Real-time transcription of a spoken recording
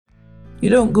You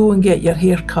don't go and get your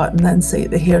hair cut and then say to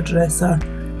the hairdresser,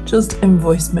 just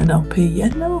invoice me and I'll pay you.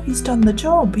 No, he's done the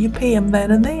job. You pay him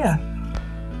then and there.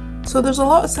 So there's a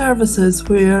lot of services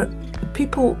where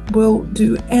people will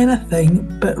do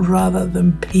anything but rather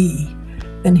than pay.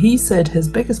 And he said his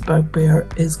biggest bugbear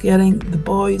is getting the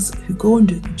boys who go and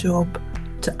do the job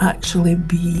to actually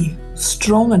be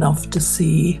strong enough to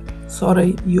say,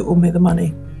 sorry, you owe me the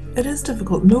money. It is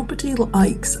difficult. Nobody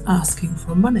likes asking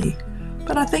for money.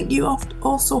 But I think you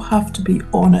also have to be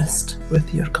honest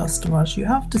with your customers. You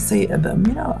have to say to them,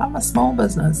 I'm a small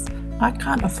business. I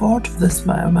can't afford this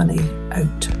amount of money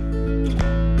out.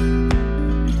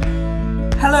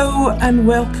 Hello and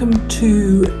welcome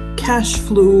to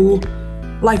Cashflow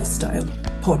Lifestyle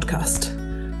Podcast.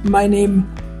 My name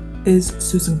is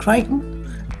Susan Crichton,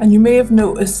 and you may have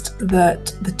noticed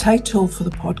that the title for the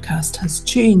podcast has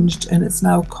changed and it's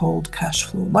now called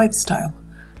Cashflow Lifestyle.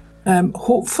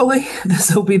 Hopefully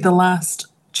this will be the last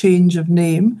change of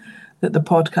name that the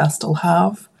podcast will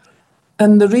have.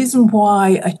 And the reason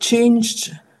why I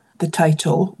changed the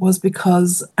title was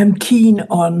because I'm keen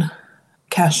on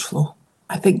cash flow.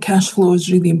 I think cash flow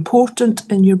is really important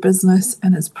in your business,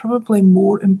 and it's probably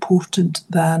more important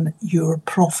than your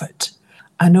profit.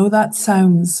 I know that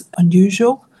sounds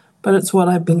unusual, but it's what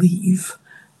I believe.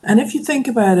 And if you think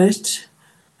about it,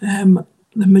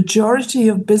 the majority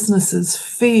of businesses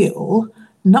fail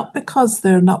not because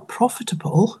they're not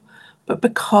profitable, but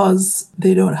because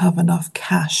they don't have enough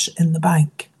cash in the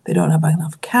bank. They don't have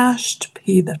enough cash to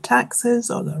pay their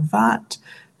taxes or their VAT.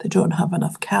 They don't have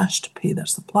enough cash to pay their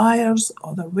suppliers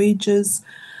or their wages,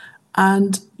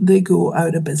 and they go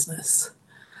out of business.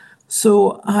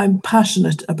 So I'm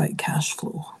passionate about cash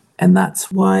flow, and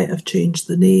that's why I've changed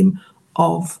the name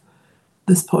of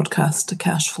this podcast to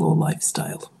Cashflow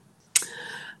Lifestyle.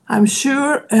 I'm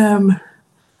sure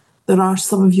there are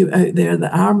some of you out there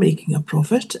that are making a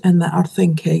profit and that are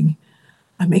thinking,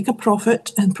 I make a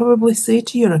profit, and probably say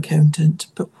to your accountant,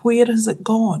 but where has it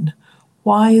gone?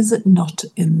 Why is it not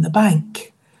in the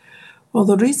bank? Well,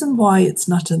 the reason why it's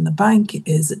not in the bank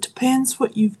is it depends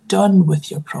what you've done with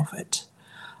your profit.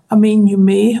 I mean, you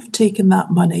may have taken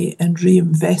that money and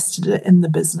reinvested it in the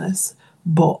business,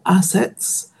 bought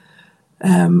assets.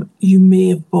 You may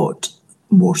have bought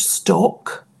more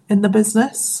stock in the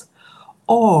business,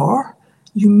 or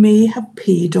you may have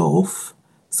paid off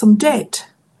some debt,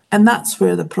 and that's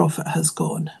where the profit has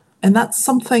gone. And that's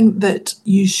something that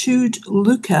you should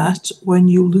look at when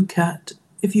you look at,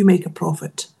 if you make a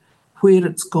profit, where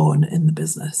it's gone in the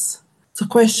business. It's a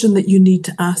question that you need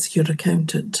to ask your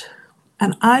accountant.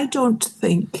 And I don't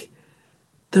think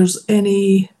there's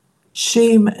any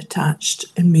shame attached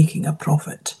in making a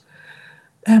profit.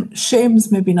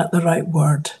 Shame's maybe not the right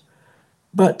word,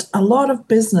 but a lot of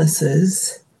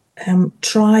businesses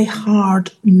try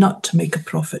hard not to make a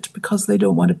profit because they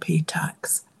don't want to pay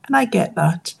tax. And I get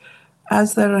that.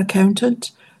 As their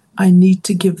accountant, I need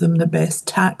to give them the best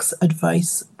tax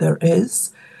advice there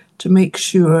is to make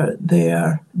sure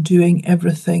they're doing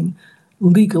everything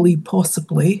legally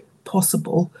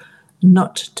possible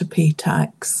not to pay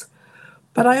tax.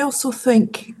 But I also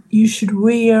think you should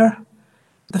wear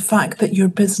the fact that your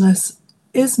business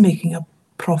is making a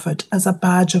profit as a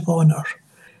badge of honour.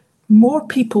 More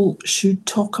people should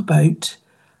talk about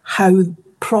how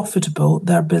profitable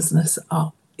their business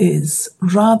is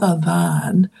rather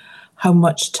than how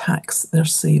much tax they're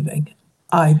saving,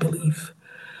 I believe.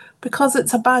 Because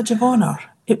it's a badge of honour.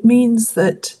 It means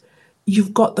that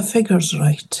you've got the figures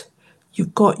right.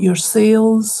 You've got your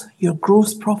sales, your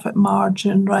gross profit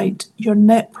margin right, your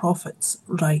net profits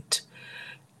right,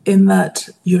 in that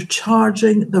you're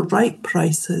charging the right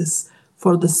prices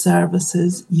for the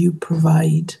services you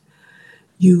provide.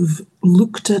 You've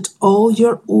looked at all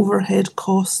your overhead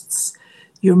costs.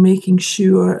 You're making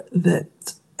sure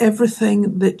that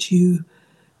everything that you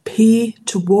pay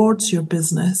towards your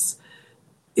business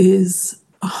is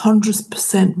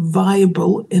 100%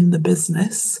 viable in the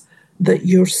business, that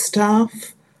your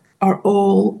staff are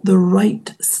all the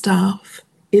right staff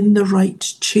in the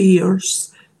right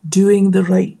chairs, doing the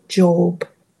right job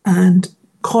and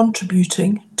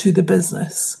contributing to the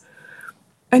business.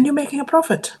 And you're making a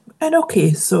profit. And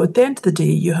okay, so at the end of the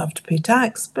day, you have to pay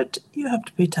tax, but you have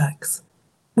to pay tax.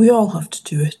 We all have to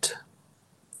do it.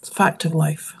 It's a fact of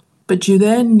life. But you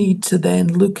then need to then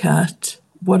look at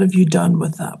what have you done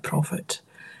with that profit.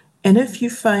 And if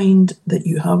you find that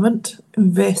you haven't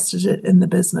invested it in the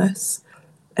business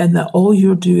and that all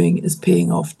you're doing is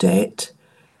paying off debt,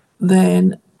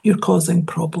 then you're causing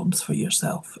problems for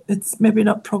yourself. It's maybe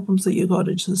not problems that you got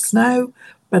just now,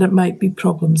 but it might be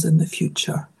problems in the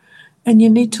future. And you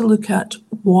need to look at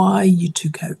why you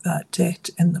took out that debt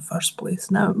in the first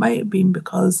place. Now, it might have been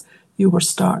because you were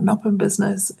starting up in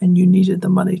business and you needed the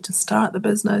money to start the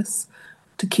business,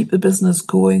 to keep the business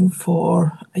going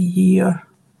for a year,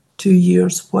 2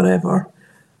 years, whatever.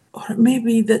 Or it may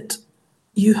be that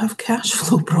you have cash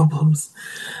flow problems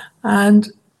and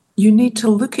you need to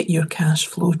look at your cash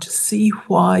flow to see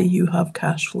why you have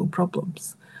cash flow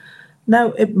problems.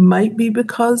 Now, it might be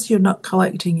because you're not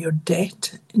collecting your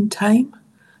debt in time.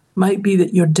 Might be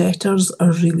that your debtors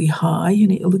are really high. You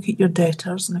need to look at your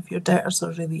debtors, and if your debtors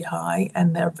are really high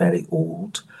and they're very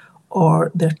old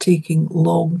or they're taking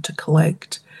long to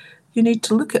collect, you need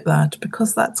to look at that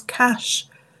because that's cash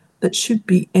that should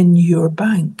be in your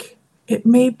bank. It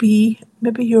may be,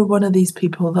 maybe you're one of these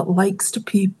people that likes to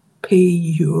pay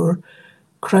your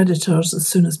creditors as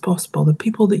soon as possible. The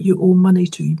people that you owe money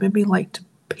to, you maybe like to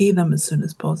pay them as soon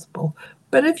as possible.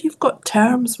 But if you've got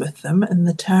terms with them and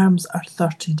the terms are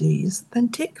 30 days, then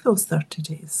take those 30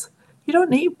 days. You don't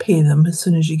need to pay them as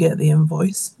soon as you get the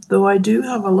invoice. Though I do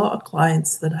have a lot of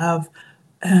clients that have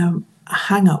a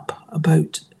hang up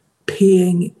about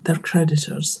paying their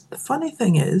creditors. The funny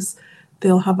thing is,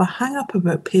 they'll have a hang up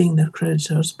about paying their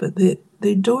creditors, but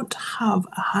they don't have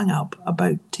a hang up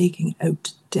about taking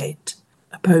out debt.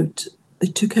 About they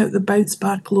took out the bounce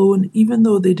back loan even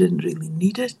though they didn't really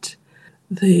need it.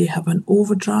 They have an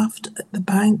overdraft at the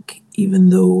bank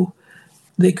even though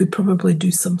they could probably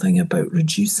do something about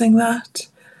reducing that.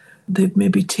 They've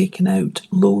maybe taken out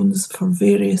loans for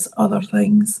various other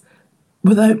things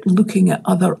without looking at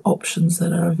other options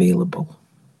that are available.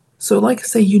 So like I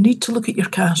say, you need to look at your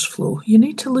cash flow. You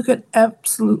need to look at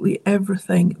absolutely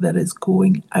everything that is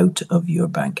going out of your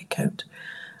bank account.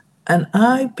 And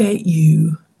I bet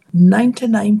you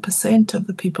 99% of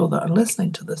the people that are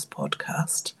listening to this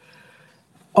podcast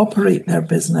operate their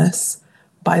business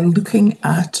by looking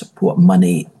at what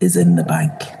money is in the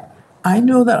bank. I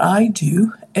know that I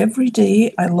do. Every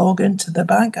day I log into the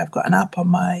bank. I've got an app on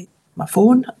my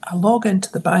phone. I log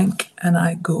into the bank and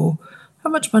I go, how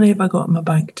much money have I got in my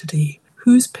bank today?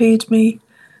 Who's paid me?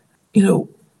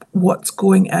 What's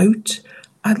going out?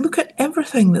 I look at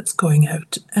everything that's going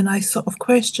out and I sort of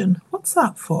question, what's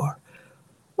that for?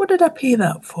 What did I pay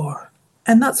that for?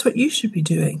 And that's what you should be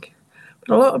doing.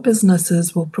 But a lot of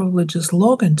businesses will probably just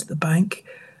log into the bank,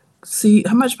 see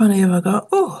how much money have I got?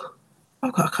 Oh,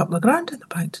 I've got a couple of grand in the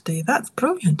bank today. That's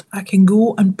brilliant. I can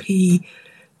go and pay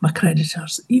my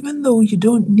creditors. Even though you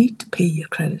don't need to pay your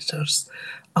creditors,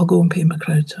 I'll go and pay my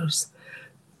creditors.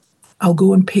 I'll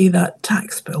go and pay that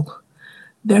tax bill.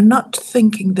 They're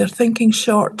thinking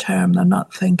short term. They're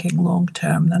not thinking long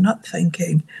term. They're not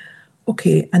thinking,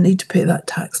 okay, I need to pay that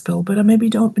tax bill, but I maybe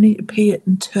don't need to pay it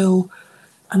until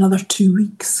another 2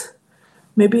 weeks.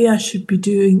 Maybe I should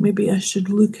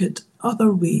look at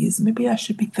other ways. Maybe I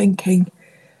should be thinking,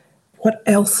 what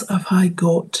else have I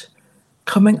got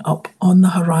coming up on the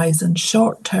horizon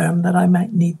short term that I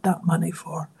might need that money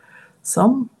for?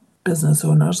 Some business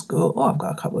owners go, oh, I've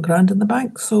got a couple of grand in the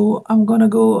bank, so I'm going to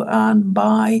go and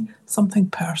buy something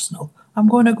personal. I'm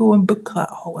going to go and book that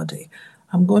holiday.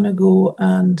 I'm going to go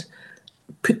and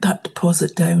put that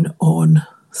deposit down on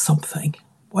something,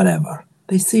 whatever.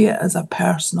 They see it as a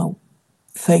personal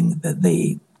thing that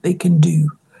they can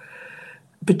do.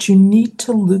 But you need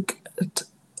to look at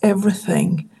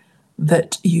everything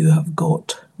that you have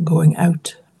got going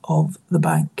out of the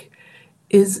bank.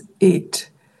 Is it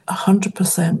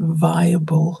 100%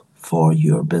 viable for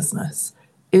your business?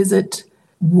 Is it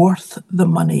worth the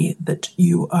money that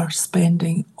you are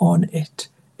spending on it?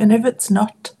 And if it's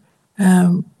not,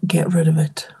 get rid of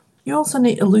it. You also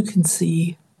need to look and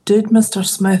see, did Mr.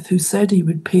 Smith, who said he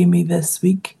would pay me this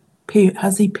week,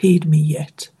 has he paid me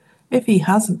yet? If he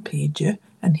hasn't paid you,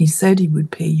 and he said he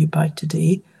would pay you by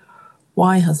today,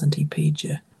 why hasn't he paid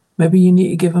you? Maybe you need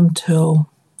to give him till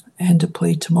end of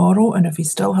play tomorrow, and if he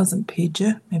still hasn't paid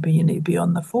you, maybe you need to be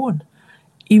on the phone,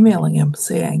 emailing him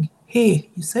saying, hey,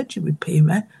 you said you would pay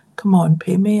me. Come on,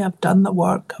 pay me. I've done the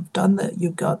work. I've done that.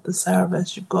 You've got the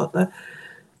service. You've got the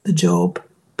job.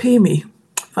 Pay me.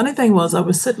 Funny thing was, I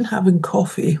was sitting having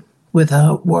coffee with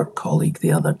a work colleague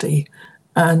the other day,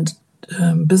 and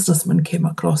a businessman came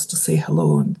across to say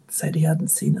hello and said he hadn't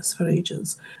seen us for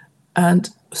ages. And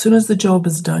as soon as the job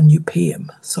is done, you pay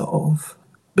him, sort of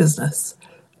business.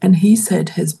 And he said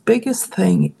his biggest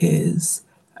thing is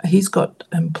he's got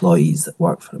employees that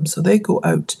work for him. So they go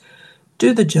out,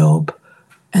 do the job,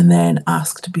 and then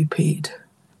ask to be paid.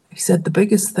 He said the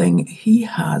biggest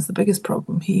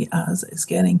problem he has is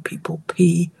getting people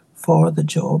pay for the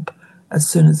job as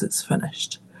soon as it's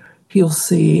finished. He'll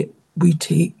say,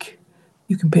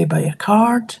 you can pay by a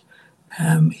card,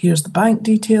 Here's the bank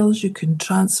details. You can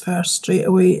transfer straight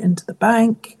away into the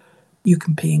bank. You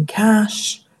can pay in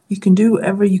cash. You can do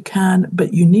whatever you can,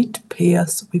 but you need to pay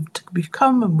us. We've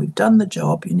come and we've done the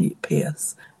job. You need to pay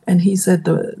us. And he said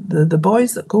the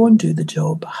boys that go and do the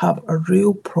job have a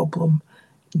real problem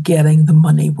getting the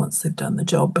money once they've done the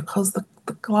job, because the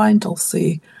client will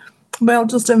say, well,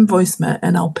 just invoice me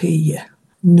and I'll pay you.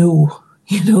 No,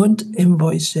 you don't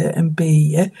invoice you and pay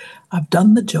you. I've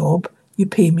done the job. You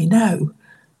pay me now.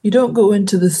 You don't go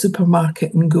into the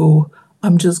supermarket and go,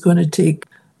 I'm just going to take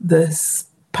this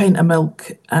pint of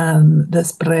milk and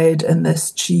this bread and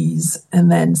this cheese and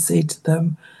then say to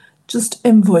them, just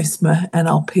invoice me and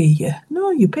I'll pay you.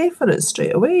 No, you pay for it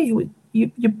straight away.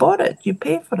 You bought it. You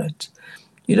pay for it.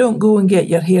 You don't go and get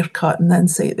your hair cut and then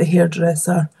say to the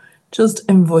hairdresser, just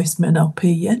invoice me and I'll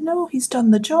pay you. No, he's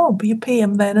done the job. You pay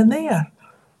him then and there.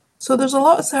 So there's a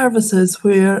lot of services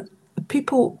where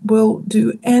people will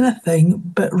do anything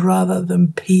but rather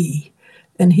than pay.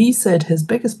 And he said his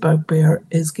biggest bugbear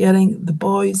is getting the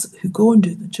boys who go and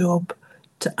do the job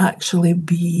to actually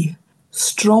be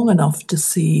strong enough to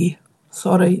say,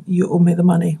 sorry, you owe me the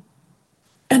money.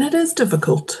 And it is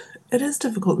difficult. It is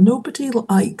difficult. Nobody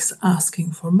likes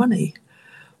asking for money.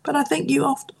 But I think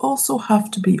you also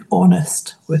have to be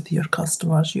honest with your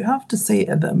customers. You have to say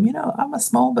to them, I'm a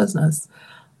small business.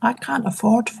 I can't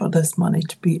afford for this money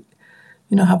to be,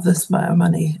 have this amount of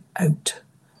money out.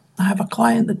 I have a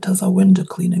client that does a window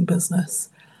cleaning business,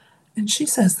 and she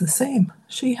says the same.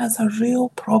 She has a real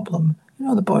problem.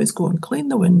 The boys go and clean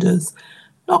the windows,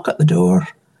 knock at the door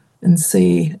and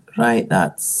say, right,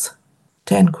 that's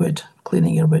 10 quid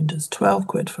cleaning your windows, 12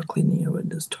 quid for cleaning your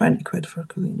windows, 20 quid for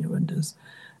cleaning your windows.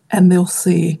 And they'll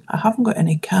say, I haven't got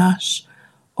any cash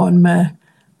on me.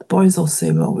 The boys will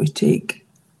say, well, we take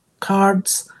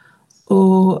cards.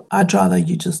 Oh, I'd rather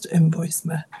you just invoice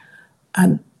me.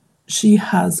 And she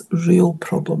has real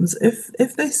problems.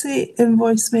 If they say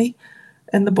invoice me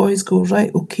and the boys go,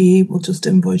 right, okay, we'll just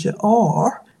invoice you.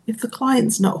 Or if the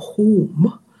client's not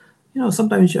home,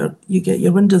 sometimes you get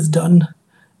your windows done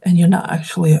and you're not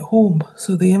actually at home,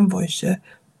 so they invoice you.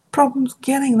 Problems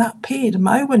getting that paid.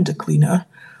 My window cleaner,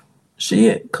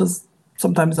 because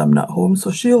sometimes I'm not home,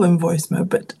 so she'll invoice me,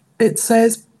 but it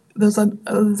says there's a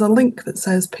link that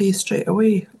says pay straight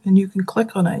away, and you can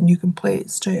click on it and you can pay it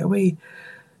straight away.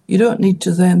 You don't need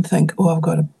to then think, oh, I've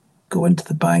got to go into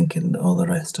the bank and all the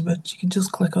rest of it. You can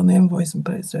just click on the invoice and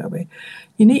pay it straight away.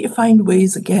 You need to find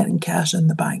ways of getting cash in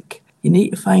the bank. You need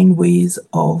to find ways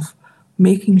of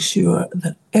making sure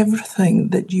that everything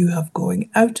that you have going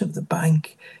out of the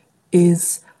bank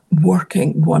is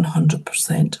working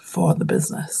 100% for the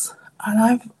business.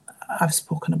 And I've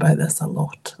spoken about this a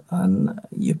lot, and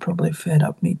you're probably fed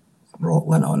up me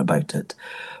rattling on about it.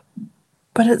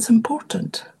 But it's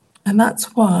important. And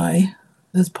that's why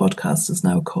this podcast is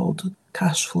now called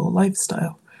Cashflow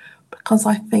Lifestyle, because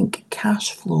I think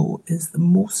cash flow is the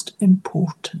most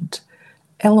important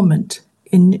element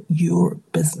in your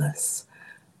business.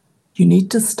 You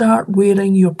need to start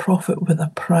wearing your profit with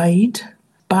a pride,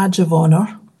 badge of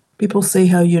honour. People say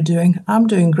how you're doing. I'm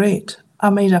doing great. I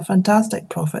made a fantastic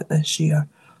profit this year.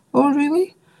 Oh,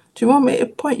 really? Do you want me to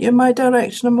point you in my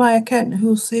direction of my accountant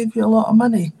who'll save you a lot of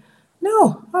money?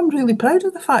 No, I'm really proud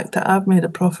of the fact that I've made a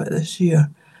profit this year.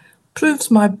 Proves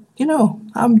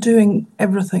I'm doing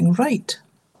everything right.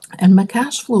 And my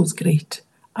cash flow's great.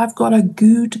 I've got a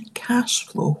good cash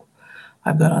flow.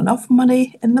 I've got enough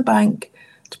money in the bank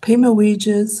to pay my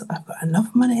wages. I've got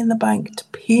enough money in the bank to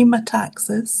pay my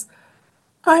taxes.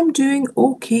 I'm doing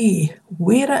okay.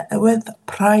 Wear it with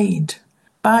pride,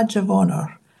 badge of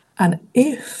honour. And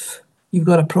if you've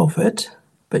got a profit,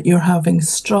 but you're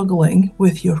struggling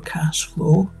with your cash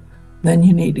flow, then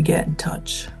you need to get in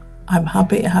touch. I'm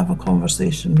happy to have a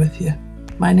conversation with you.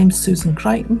 My name's Susan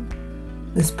Crichton.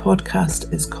 This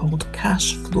podcast is called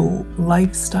Cashflow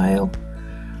Lifestyle.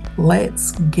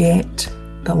 Let's get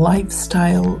the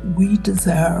lifestyle we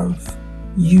deserve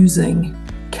using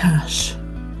cash.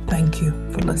 Thank you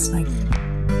for listening.